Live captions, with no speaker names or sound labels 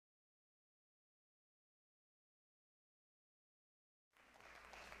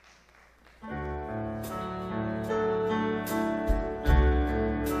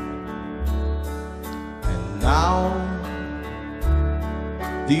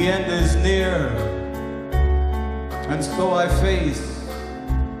The end is near, and so I face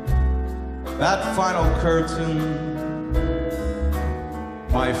that final curtain.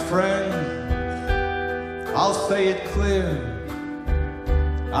 My friend, I'll say it clear.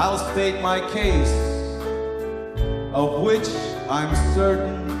 I'll state my case, of which I'm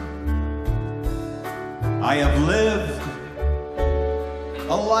certain. I have lived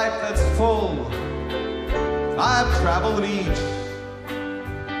a life that's full. I've traveled each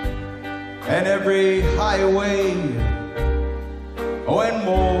and every highway, oh, and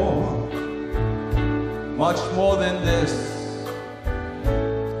more, much more than this.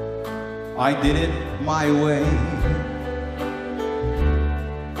 I did it my way.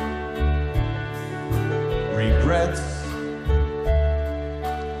 Regrets,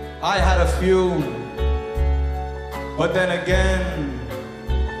 I had a few, but then again,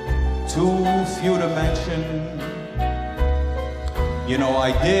 too few to mention. You know,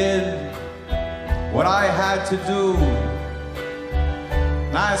 I did what I had to do,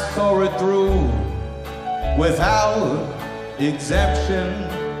 and I saw it through without exemption.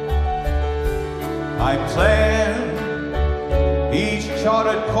 I planned each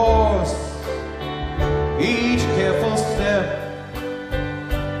charted course, each careful step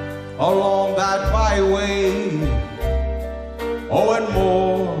along that byway. Oh, and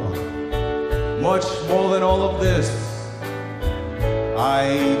more, much more than all of this,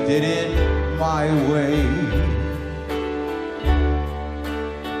 I did it my way.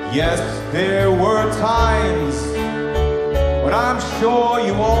 Yes, there were times when I'm sure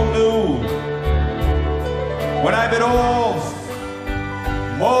you all knew, when I bit off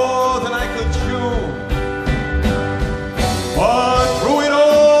more than I could chew. But through it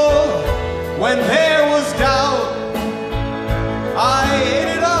all, when there was doubt, I ate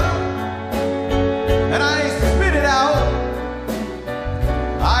it up and I spit it out.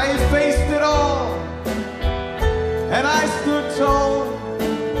 I faced it all and I stood tall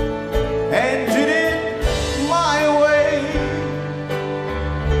and did it my way.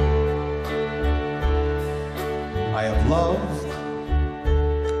 I have loved,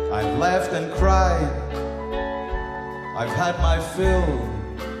 I've laughed and cried, I've had my fill,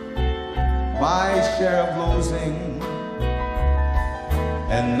 my share of losing.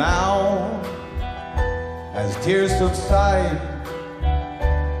 And now, as tears subside,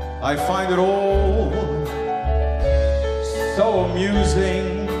 I find it all so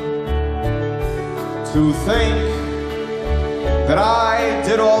amusing to think that I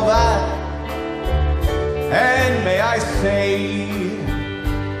did all that. And may I say,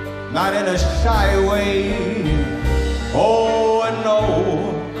 not in a shy way, oh, and no,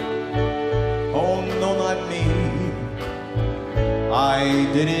 oh, no, not me. I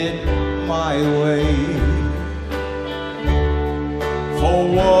did it my way. For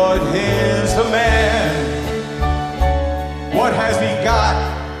what is a man? What has he got?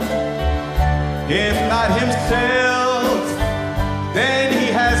 If not himself, then he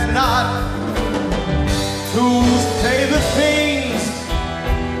has not to say the things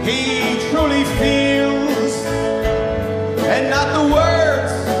he truly feels, and not the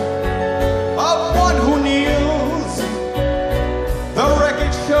words of one who kneels. The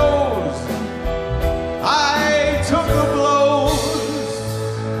record shows I took the blows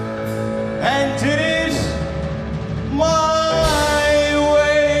and did it my way.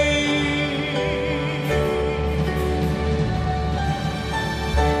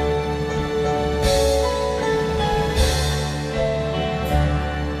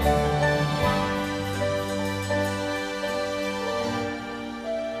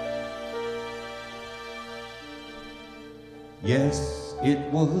 Yes, it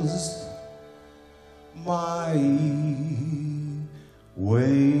was my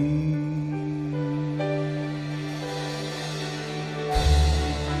way.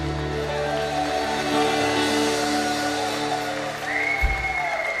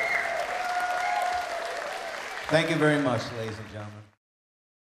 Thank you very much, ladies and gentlemen.